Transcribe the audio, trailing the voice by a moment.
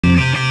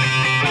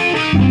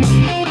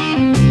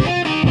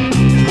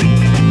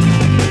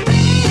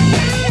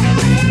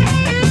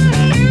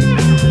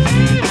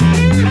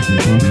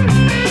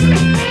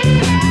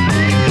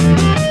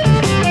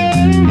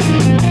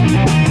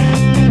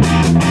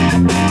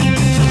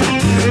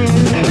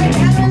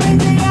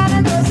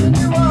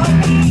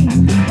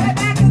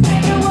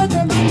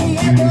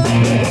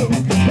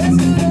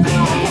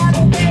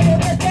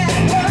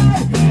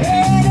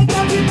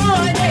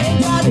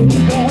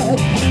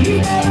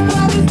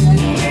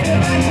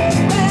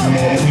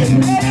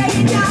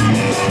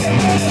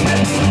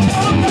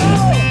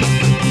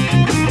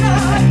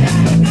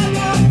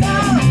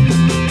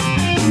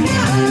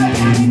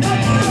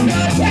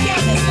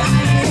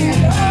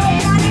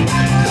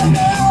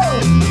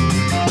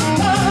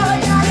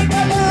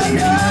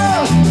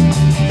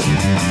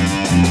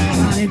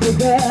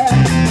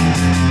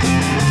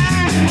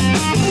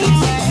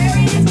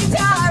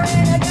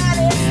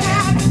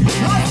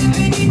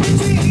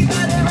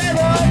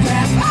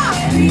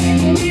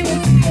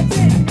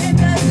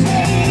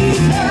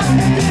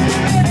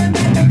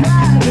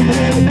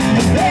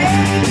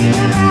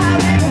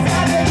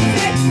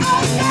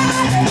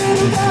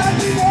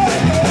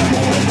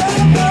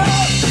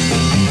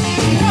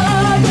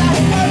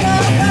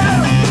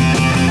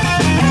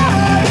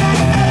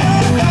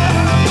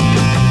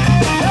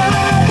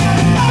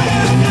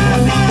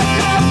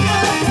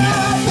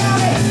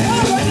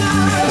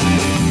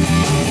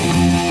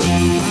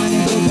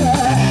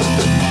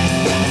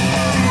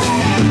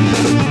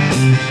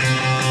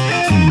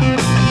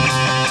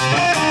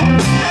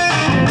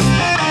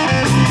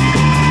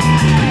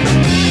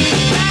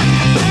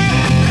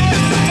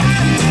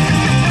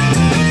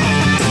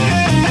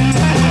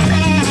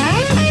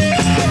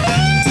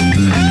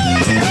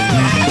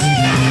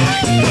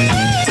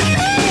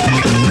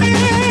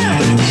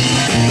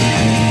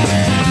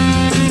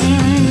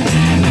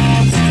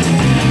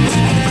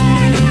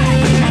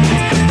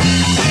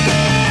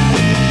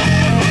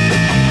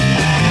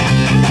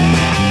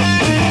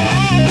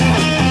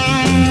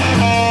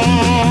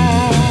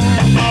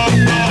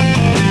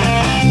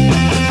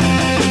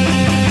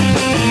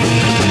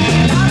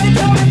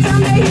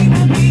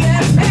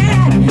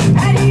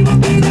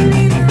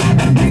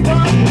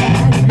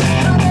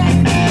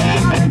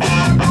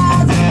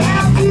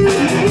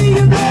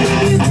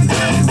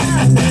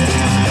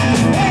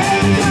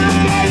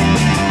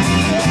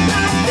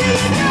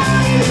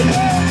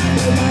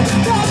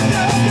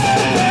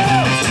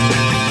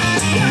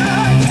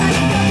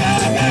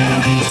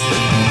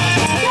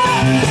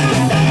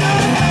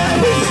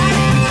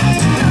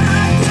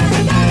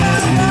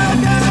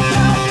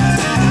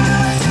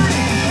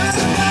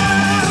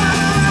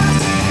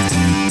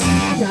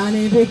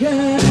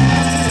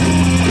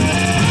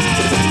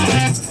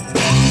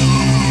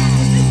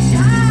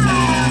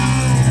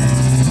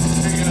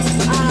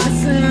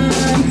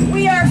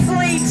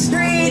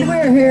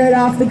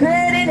off the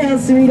grid in El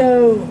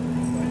Cerrito.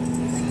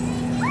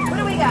 What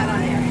do we got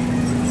on there?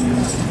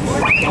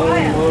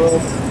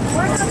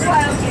 Where's the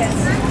wild kids?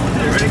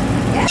 You ready?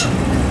 Yeah.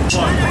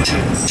 1,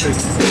 2, 3.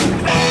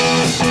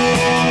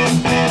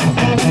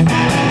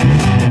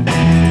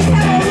 We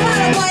have a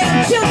lot of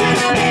wild children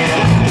out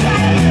there.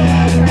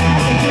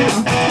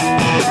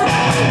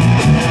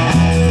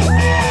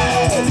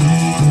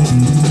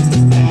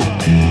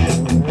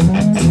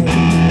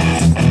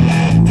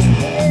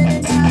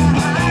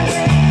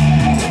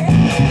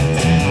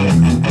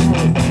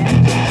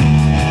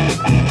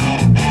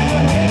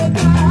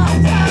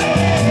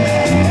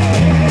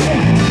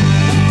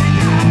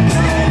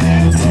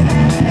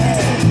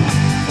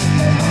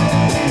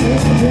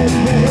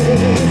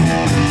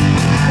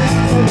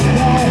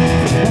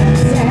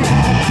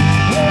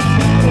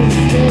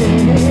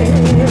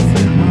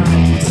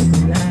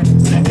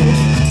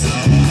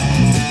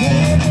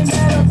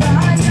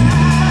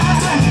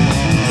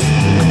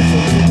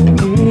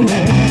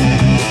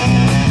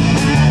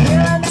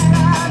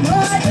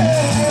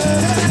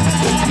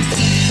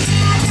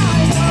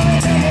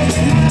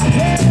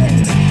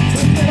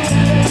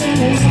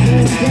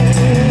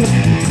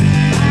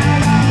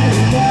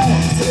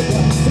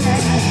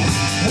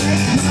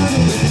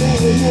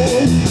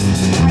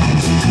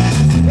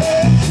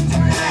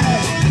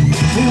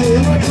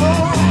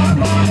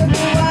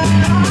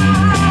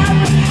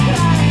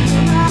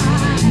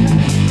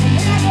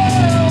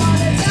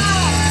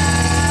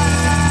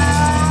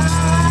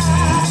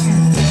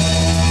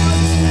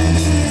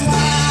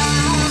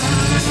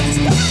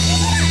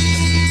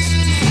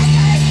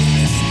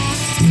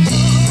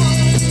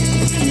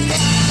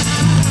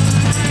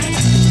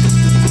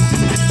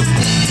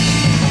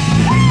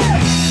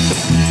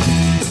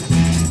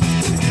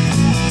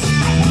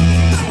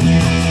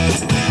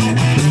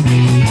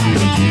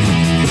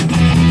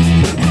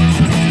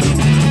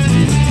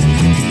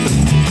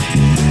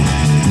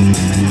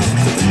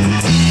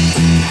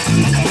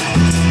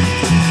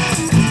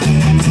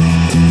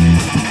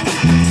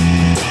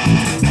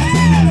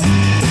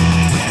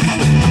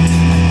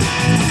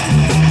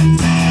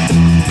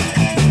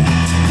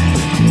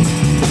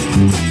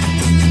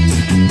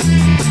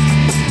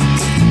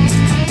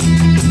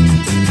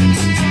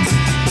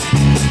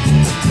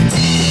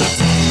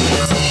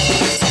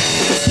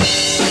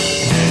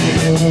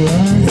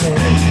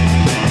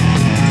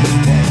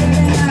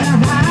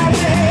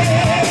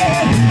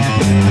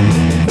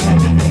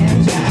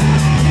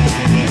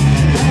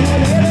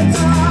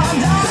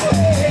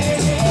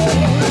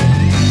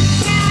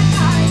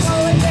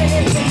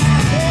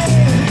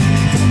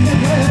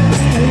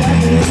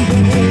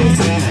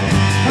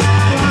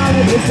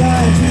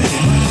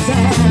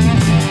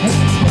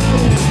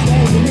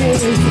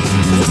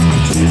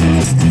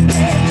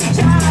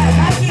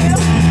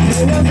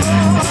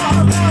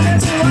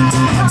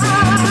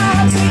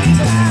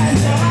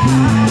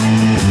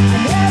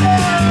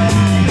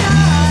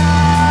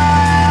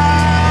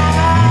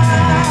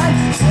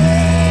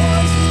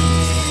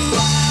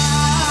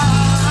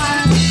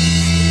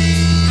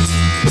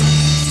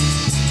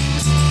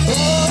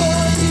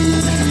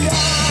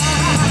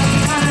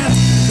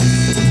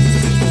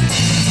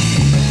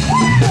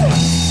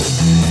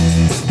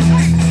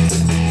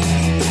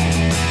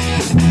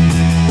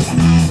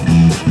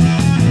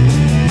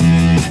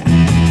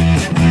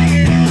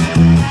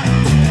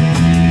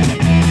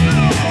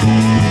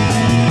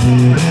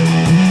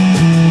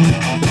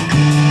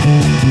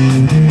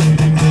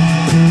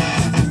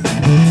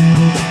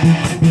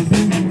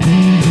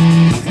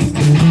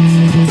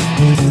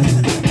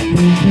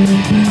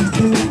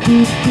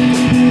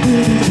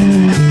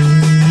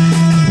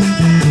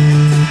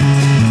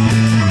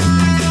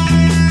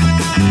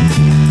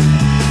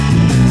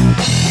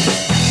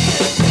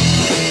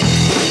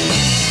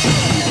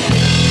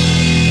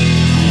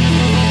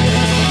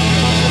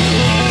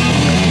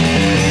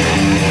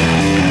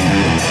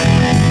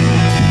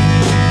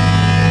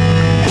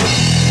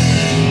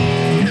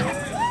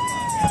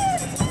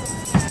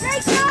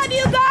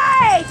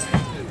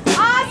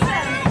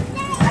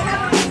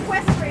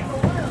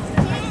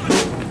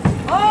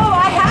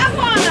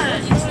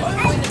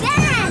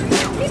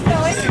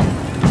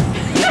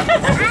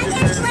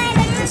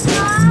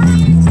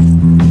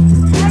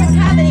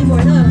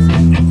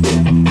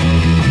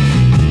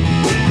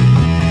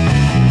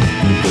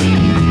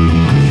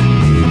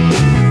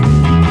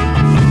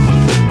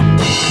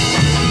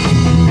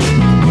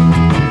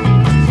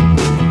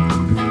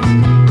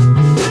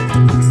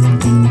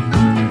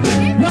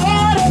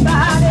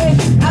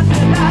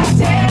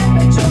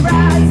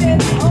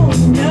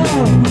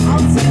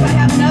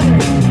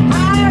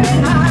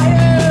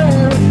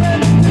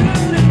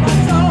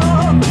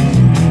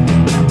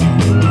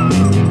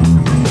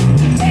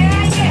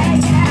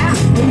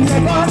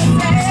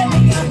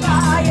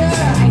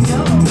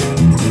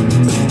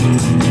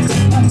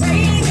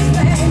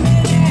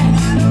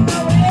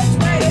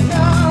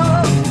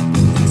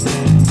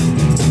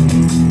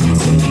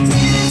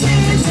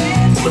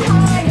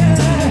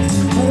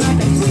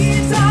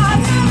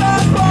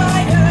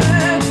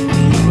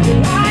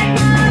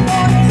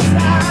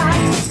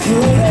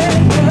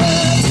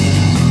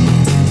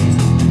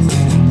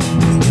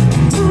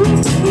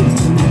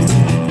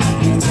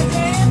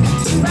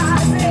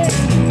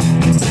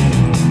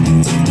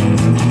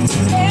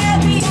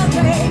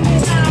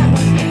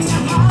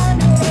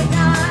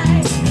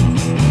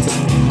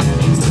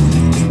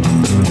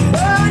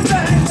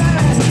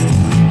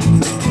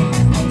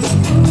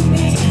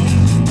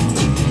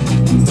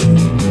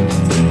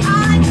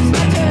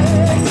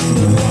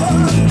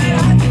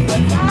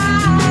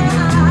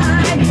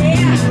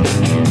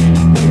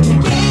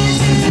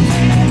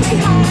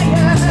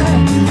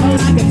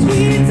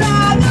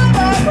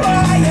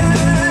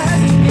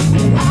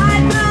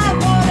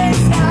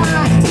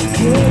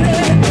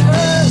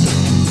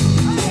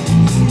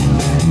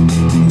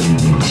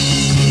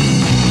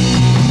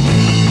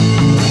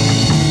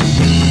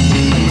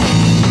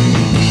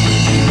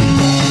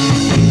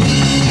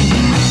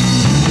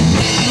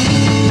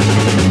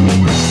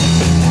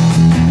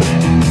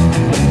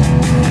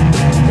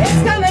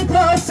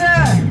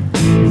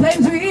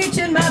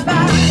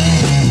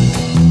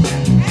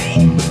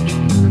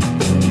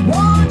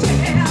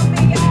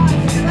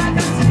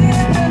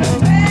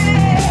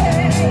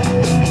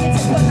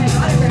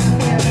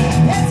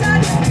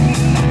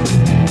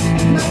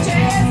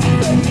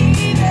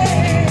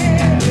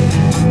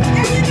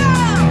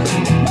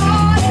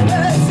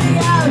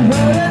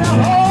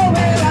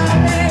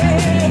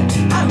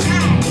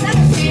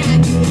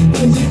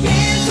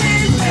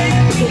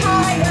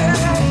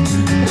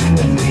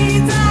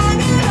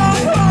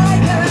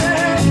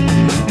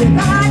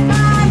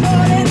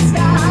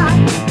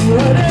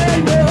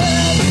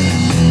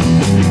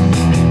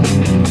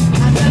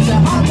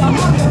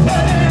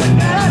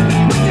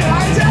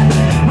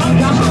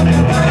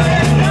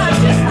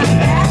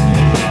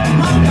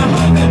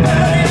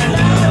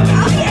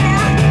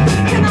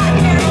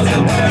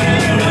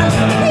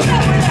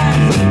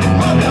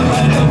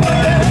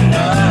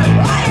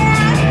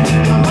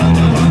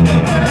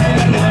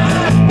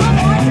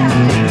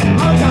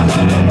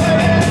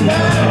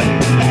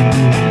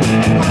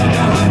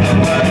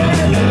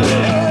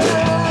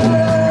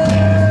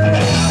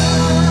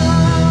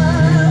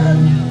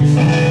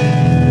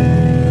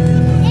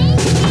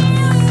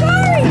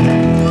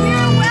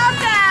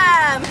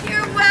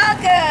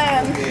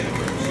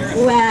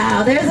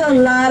 Wow, there's a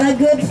lot of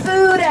good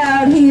food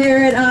out here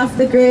at Off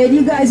the Grid.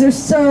 You guys are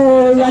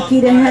so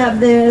lucky to have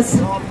this.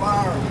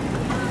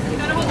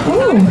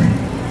 Oh,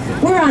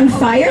 we're on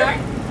fire?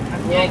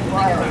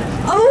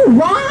 Oh,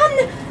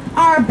 Ron,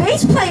 our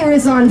bass player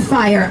is on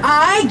fire.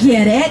 I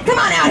get it. Come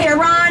on out here,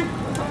 Ron.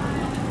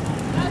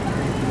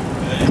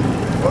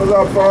 What's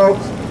up,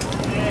 folks?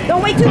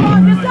 Don't wait too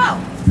long, just go.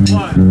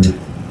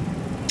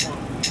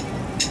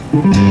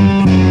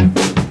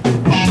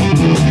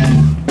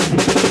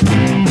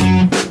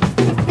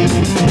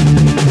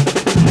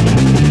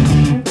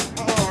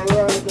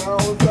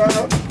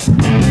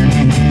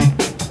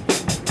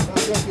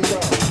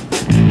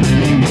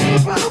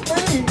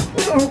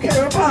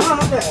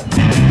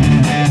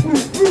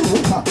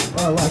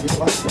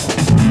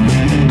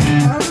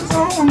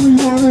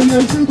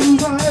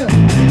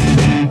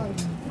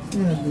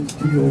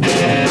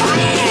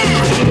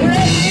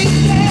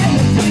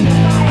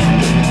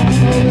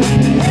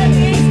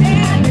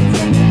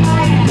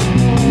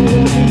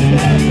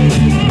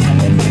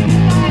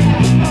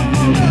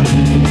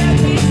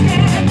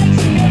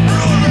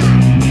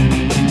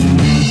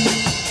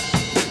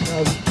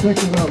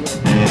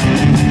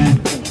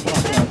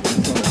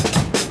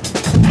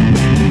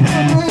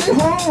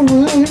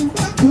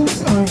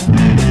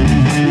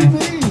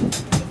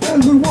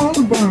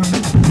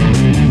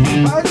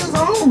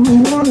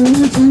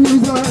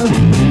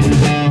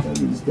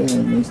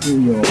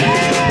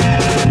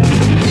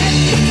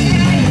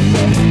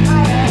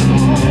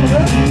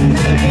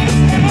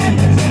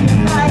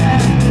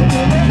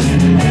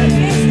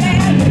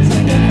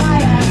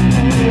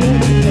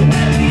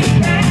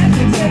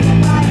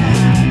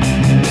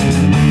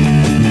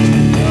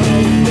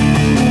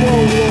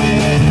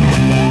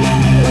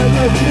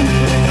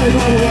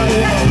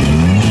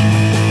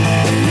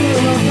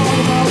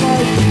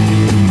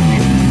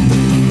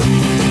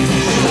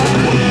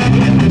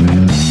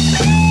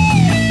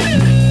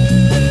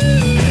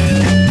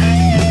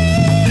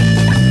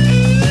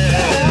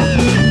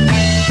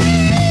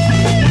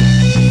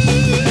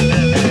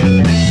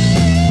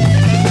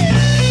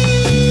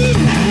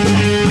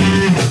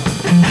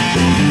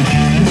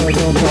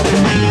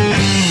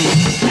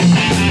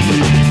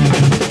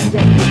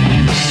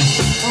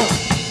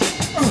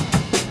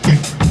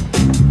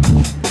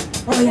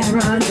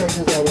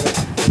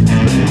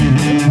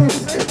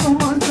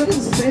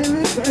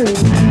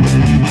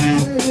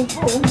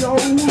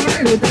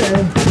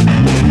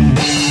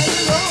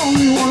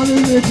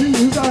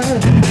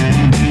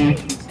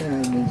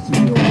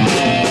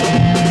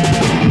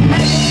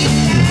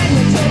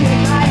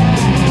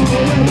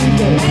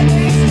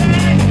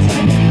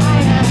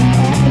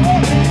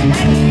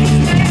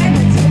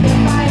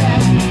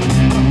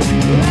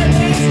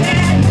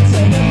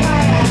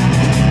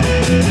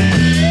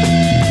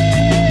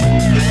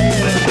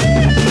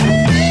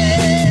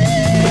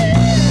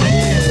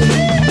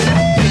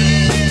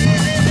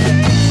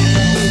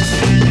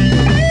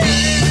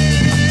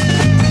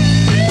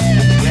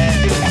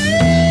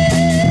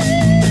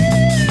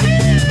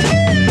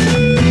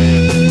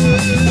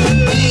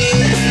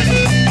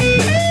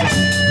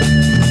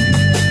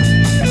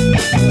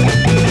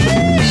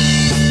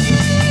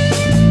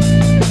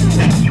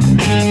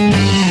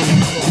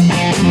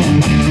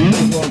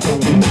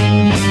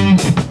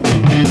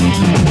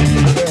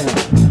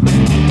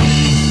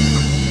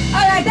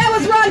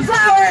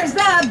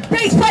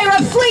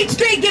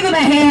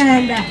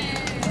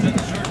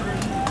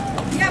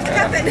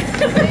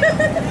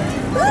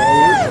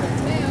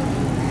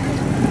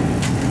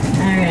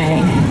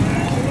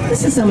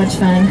 So much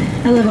fun.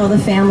 I love all the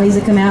families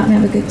that come out and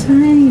have a good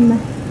time. What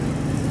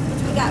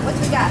we got? What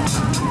we got?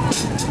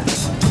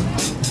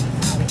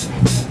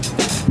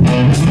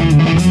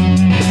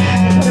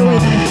 Put away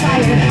the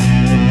fire.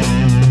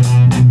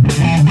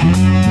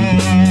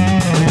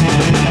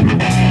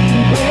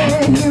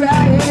 Yeah, here I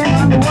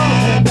am, I'm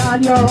walking on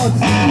your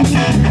seat.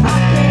 I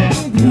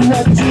can't give you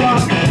what you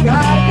want.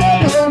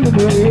 Gotta go on the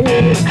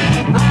way.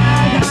 I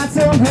got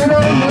some good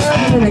old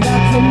love and I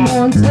got some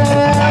more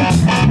time.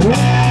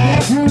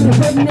 You're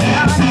putting it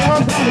on your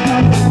body, come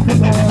back for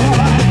more.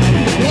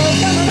 You're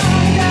coming on,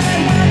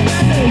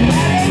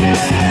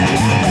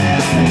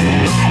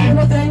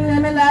 little thing, let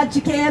me light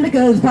your candle,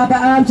 because Papa,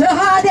 I'm so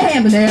hard to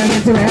handle there,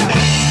 gets around.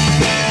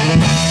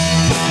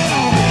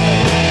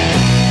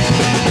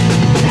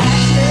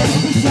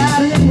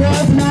 Shouting and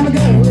rough, and I'm a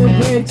girl with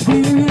great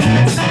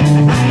experience. I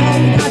know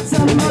you got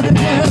some other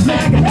girls, but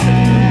I can help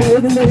you more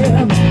than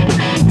them.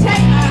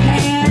 Take my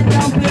hand,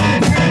 don't be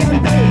afraid, I'm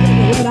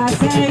doing what I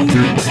say.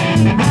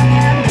 I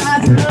have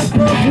got enough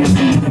for you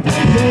to the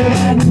place where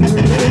I can go.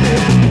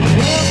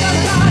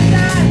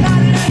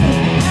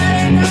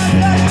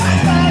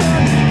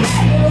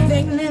 Little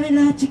thing, let me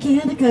light your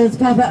candle, cause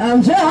Papa,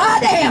 I'm so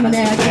hard to hammer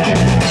now.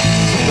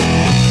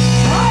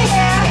 Oh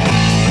yeah.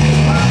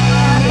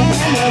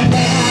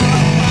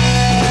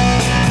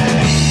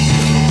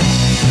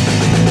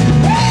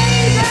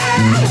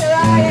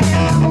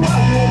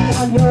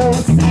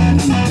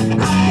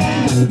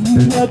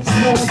 What you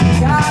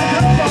got,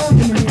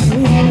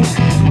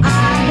 I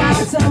got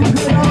some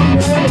good on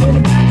me,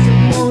 got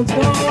some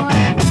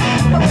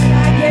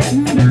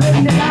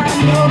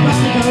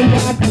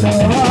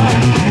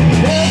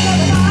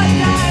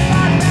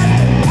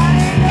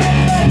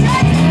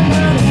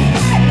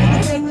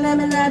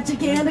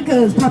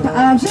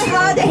I'm so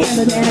hard to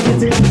handle, man. I get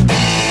to...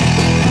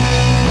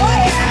 Oh,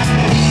 yeah.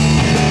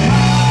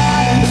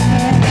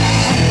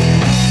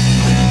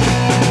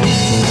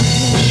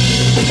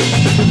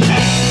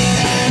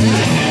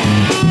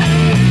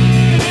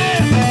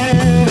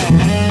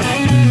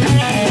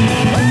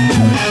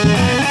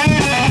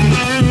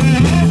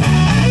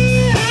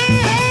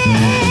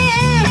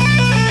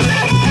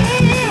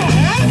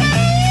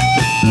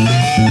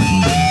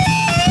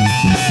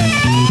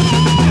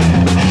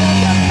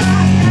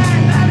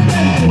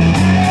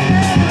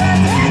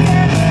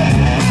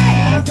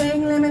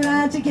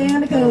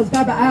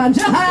 Papa, I'm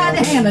so hard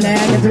to handle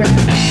now. Get through.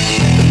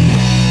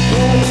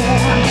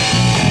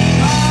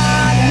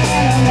 Hard to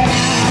handle now.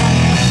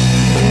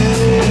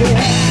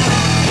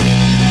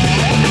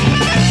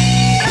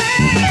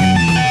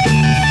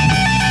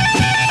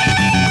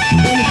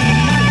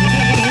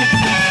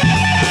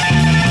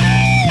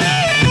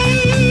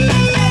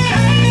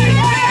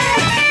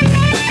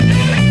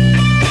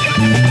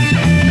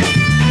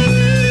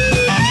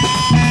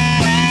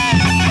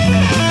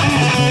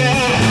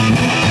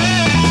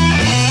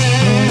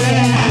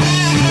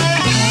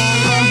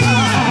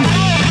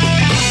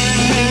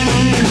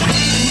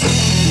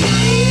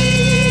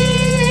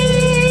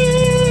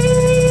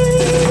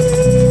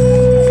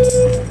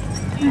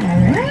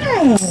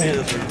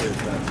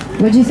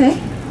 What'd you say?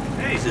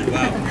 Hey, he said,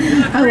 wow.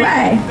 All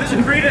right. There's a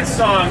Creedence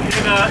song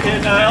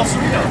in El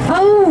Cerrito.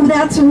 Oh,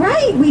 that's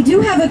right. We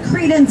do have a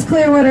Creedence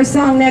Clearwater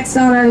song next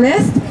on our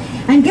list.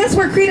 And guess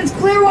where Creedence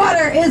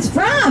Clearwater is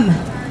from?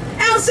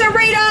 El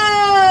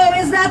Cerrito!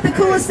 Is that the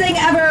coolest thing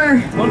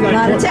ever? One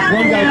guy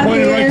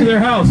pointed right to their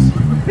house.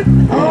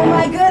 Oh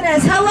my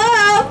goodness.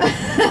 Hello!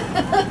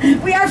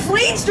 We are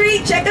Fleet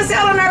Street. Check us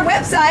out on our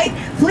website,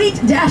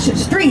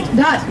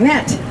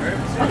 fleet-street.net.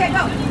 Okay,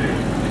 go.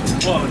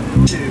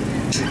 1, 2,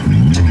 3.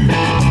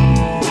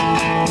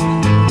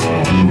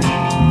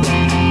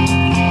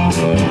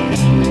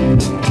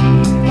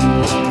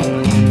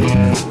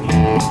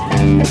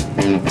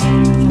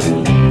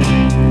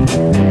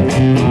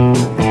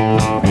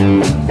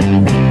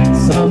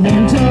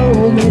 Someone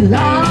told me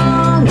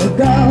long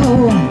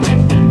ago,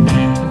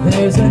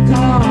 there's a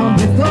calm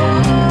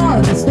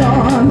before the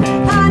storm.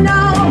 I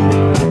know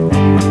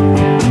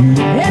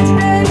it's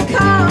been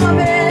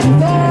coming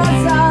for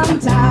some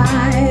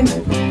time.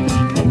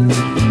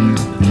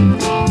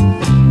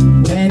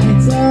 When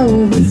it's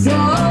over, so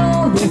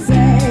they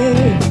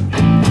say,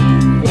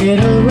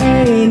 it'll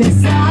rain a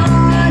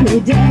sunny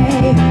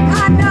day.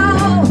 I know.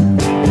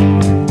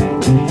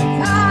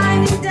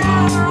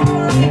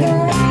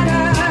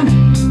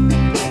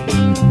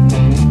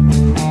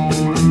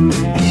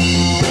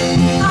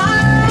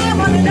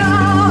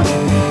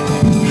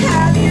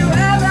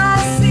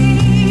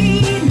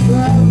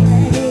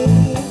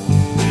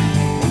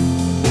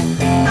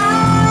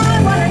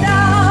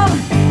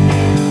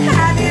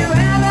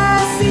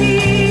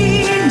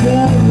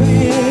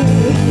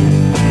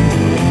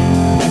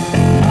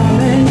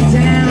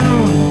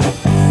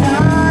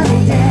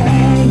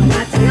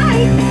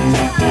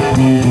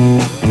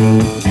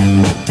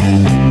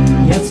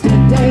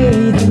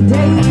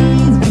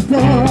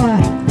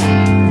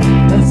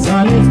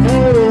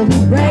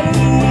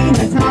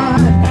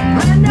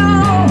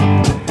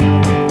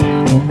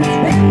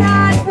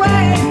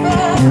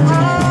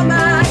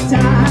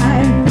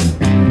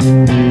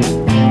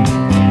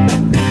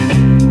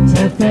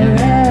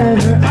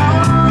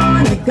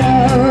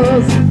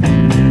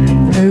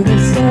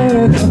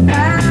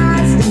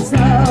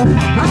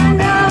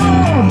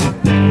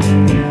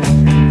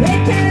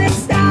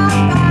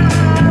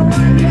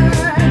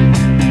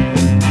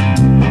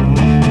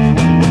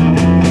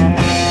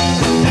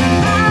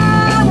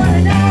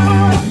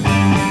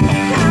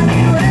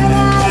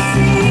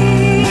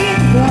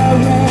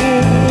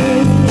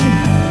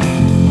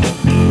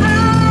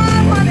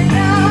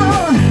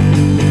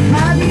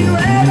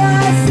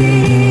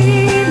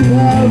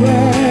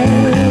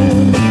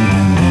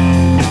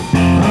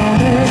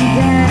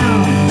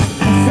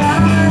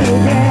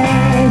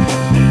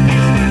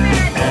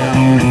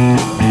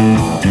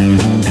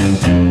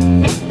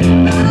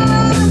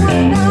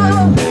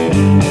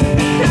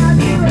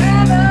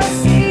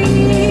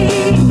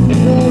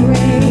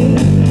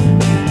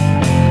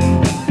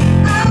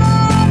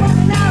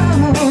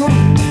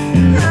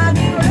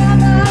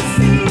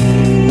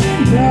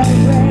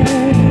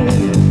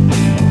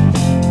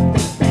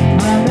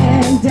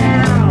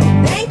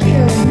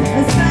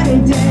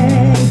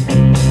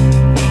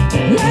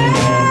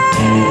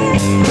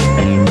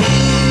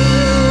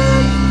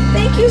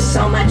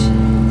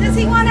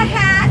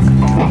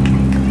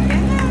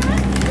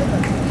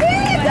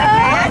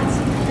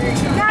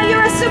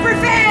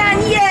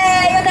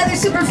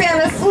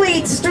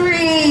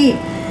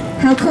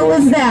 How cool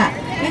is that?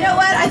 You know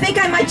what? I think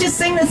I might just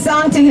sing this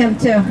song to him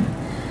too.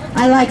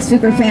 I like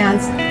super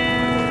fans.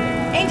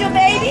 Angel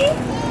Baby?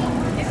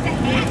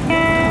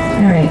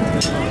 All right.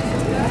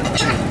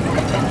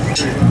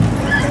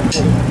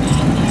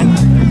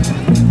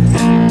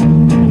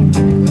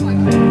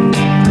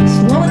 I'm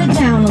slowing it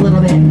down a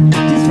little bit,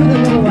 just for the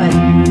little one.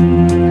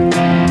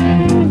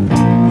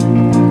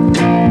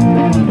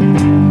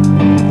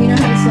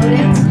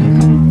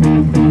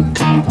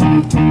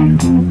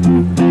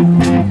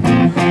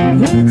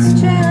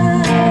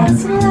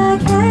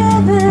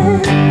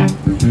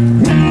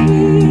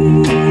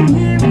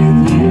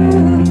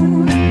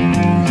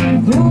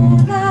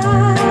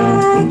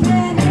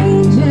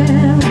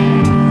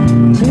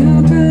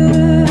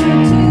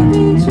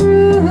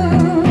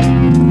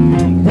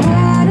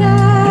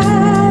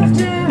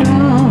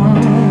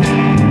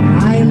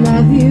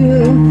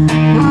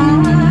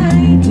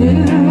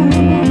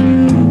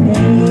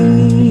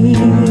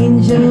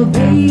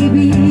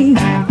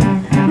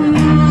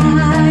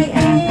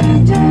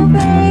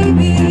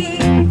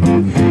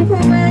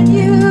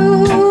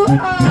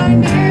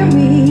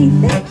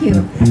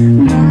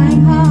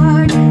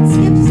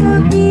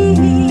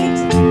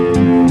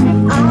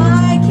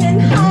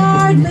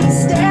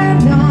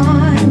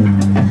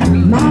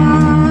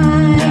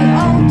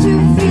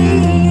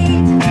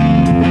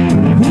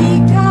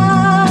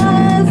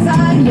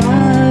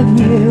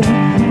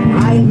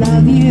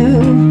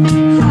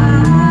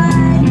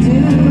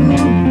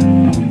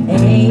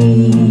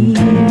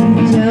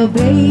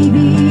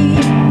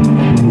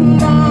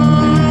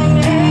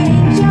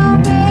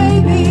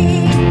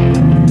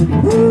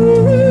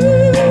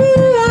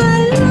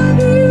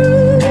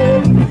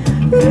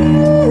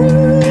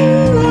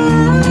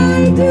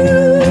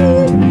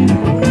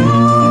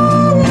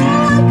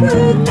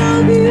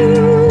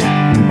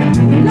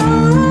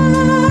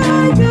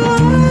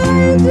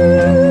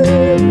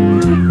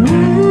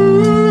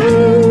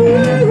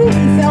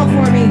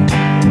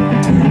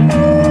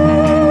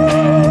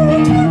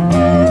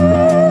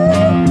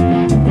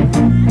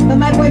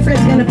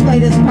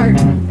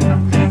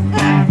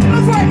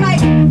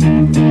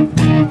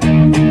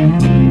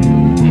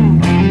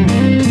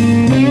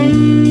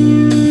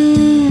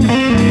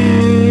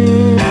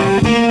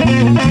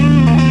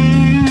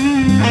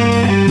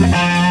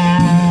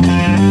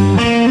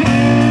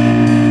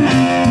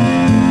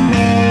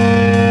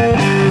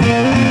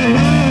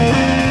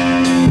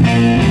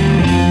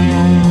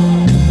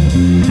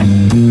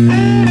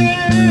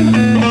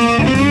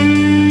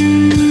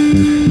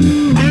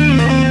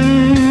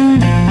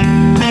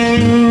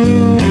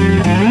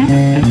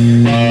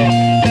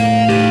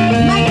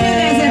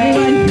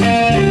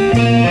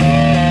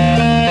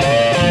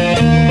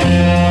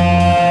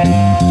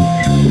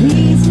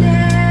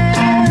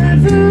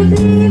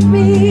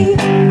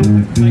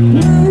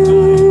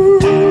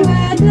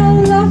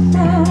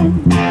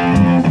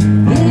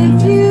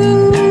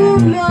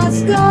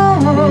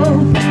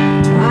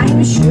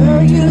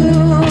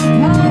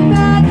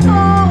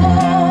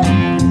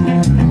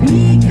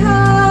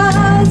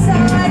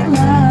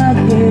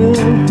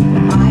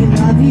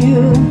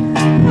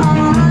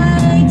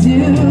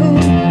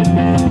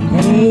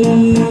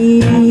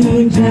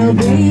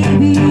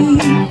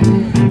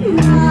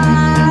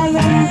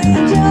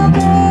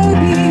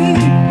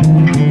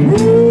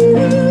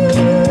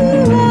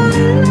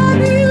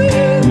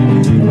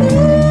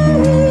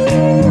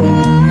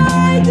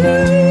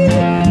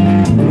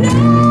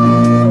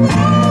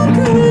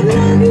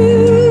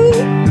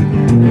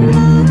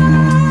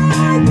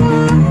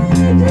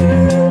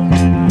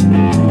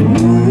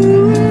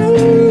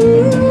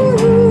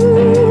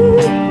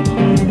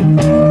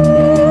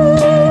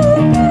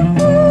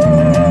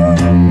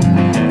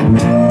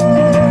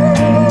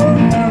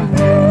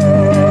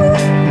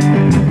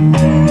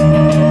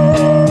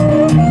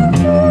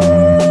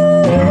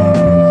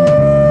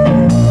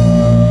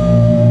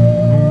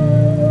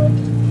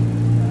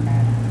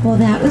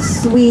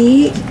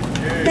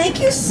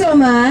 so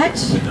much.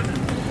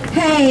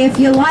 Hey, if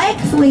you like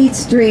Fleet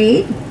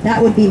Street,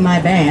 that would be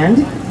my band.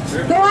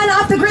 Go on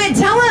Off the Grid.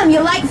 Tell them you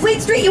like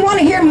Fleet Street. You want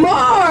to hear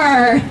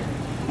more.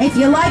 If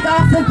you like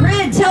Off the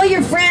Grid, tell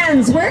your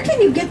friends. Where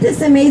can you get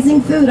this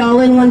amazing food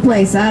all in one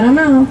place? I don't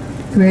know.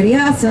 Pretty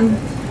awesome.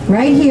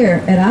 Right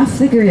here at Off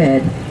the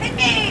Grid.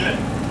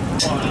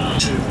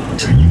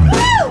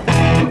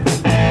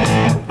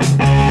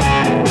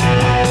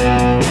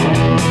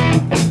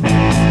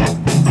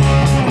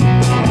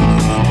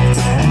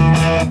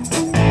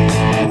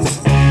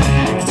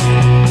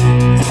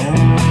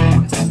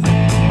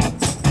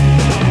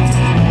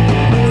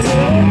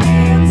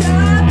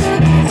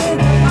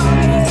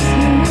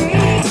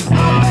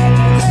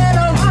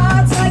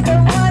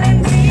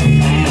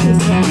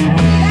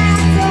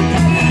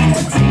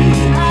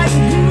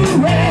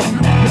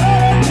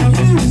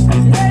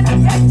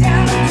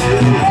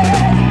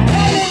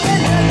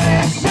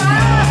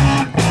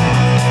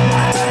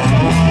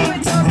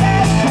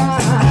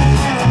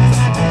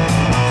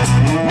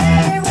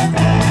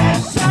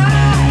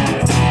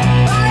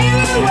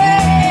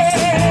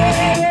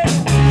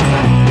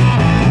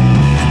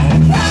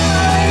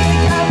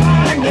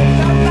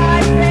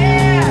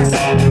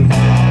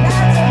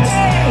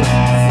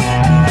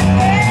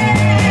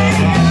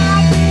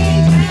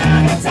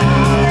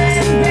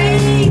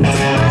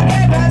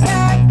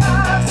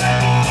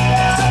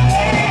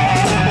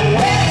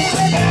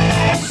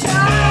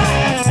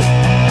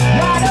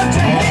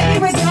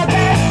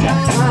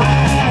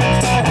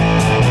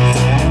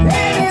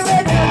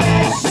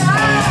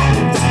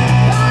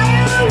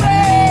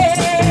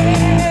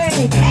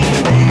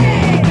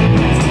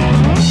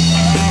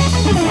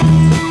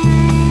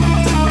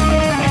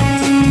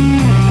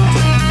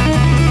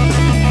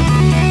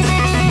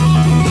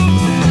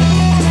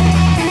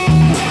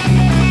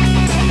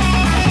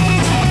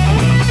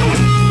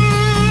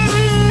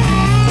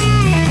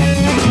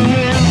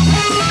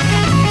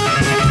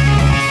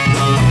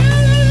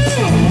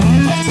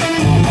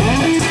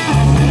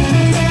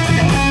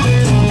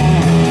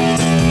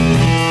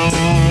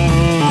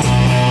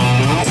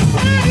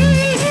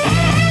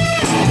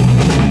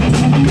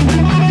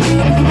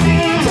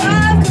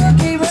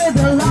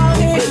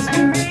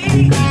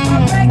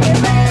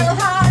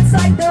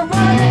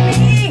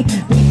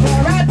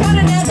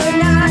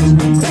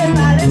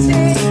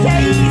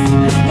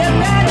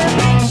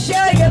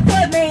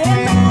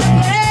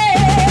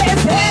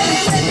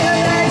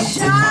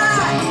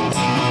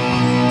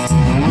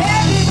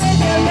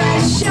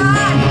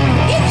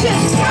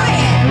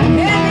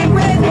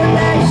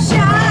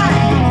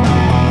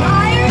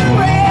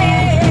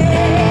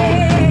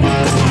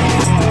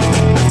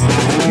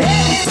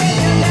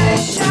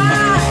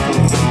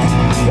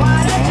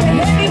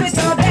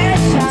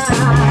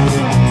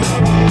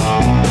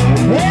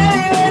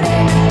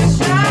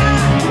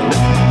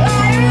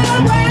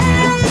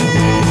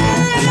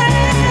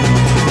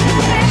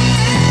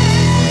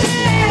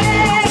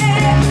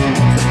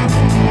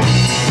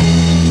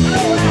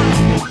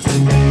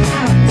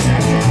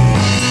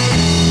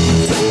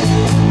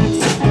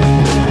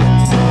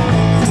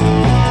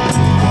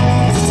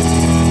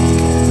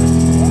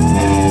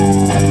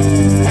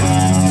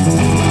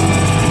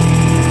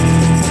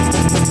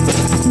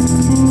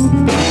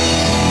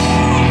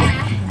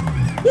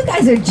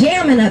 Are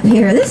jamming up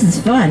here. This is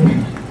fun.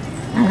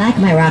 I like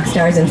my rock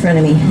stars in front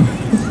of me.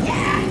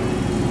 Yeah.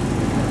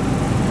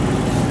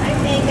 I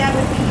think that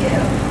would be you.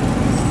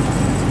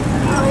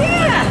 Oh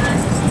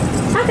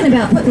yeah. Talking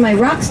about putting my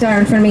rock star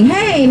in front of me.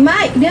 Hey,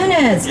 Mike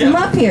Nunez, come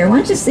up here. Why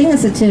don't you sing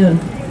us a tune?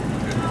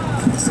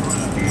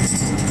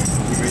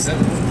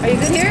 Are you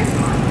good here?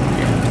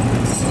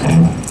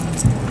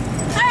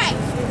 All right.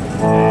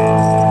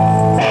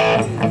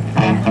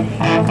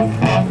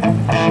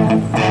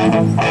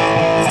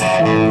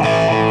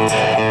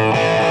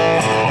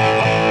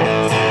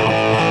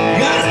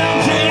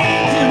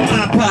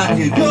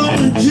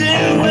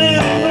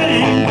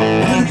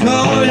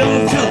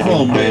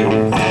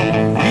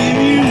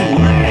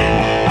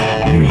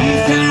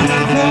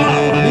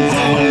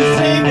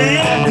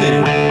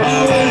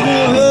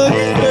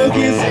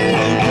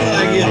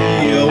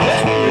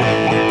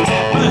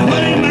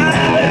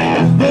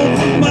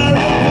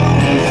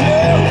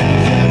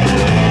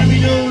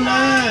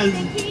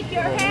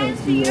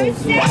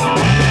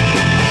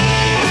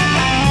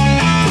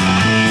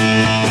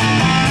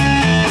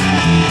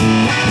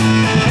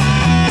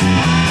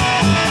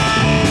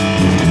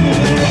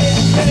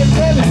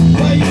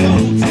 Why you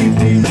don't treat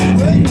me this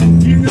way?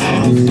 You know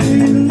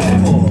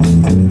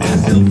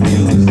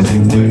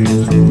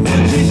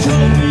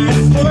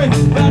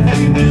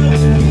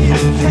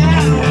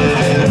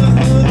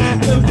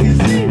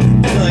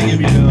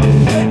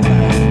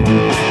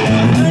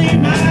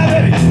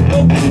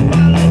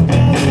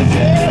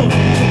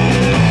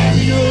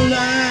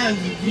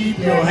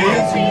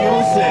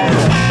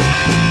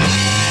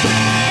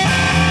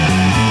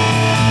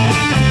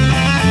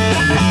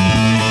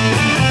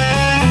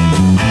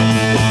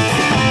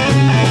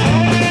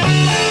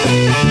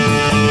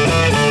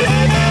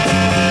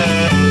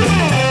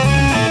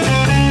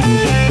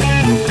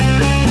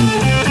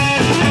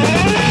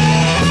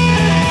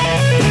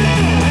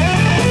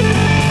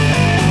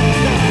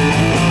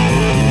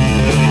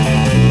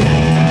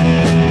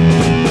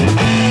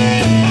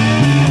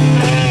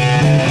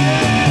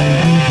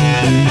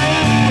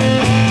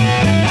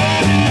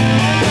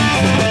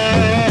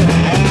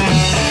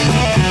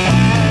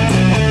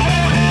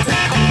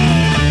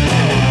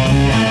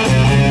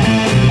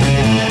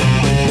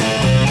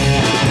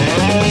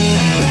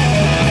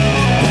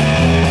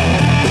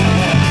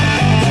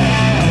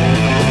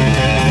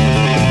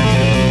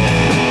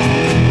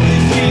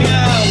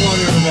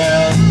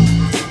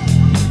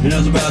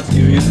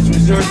we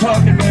start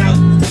talking about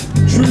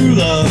true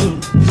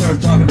love,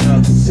 start talking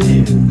about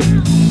sin.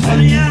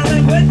 Honey, I'll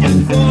live with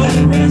you for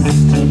the rest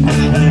of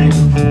my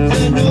life.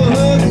 Said no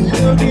hugs.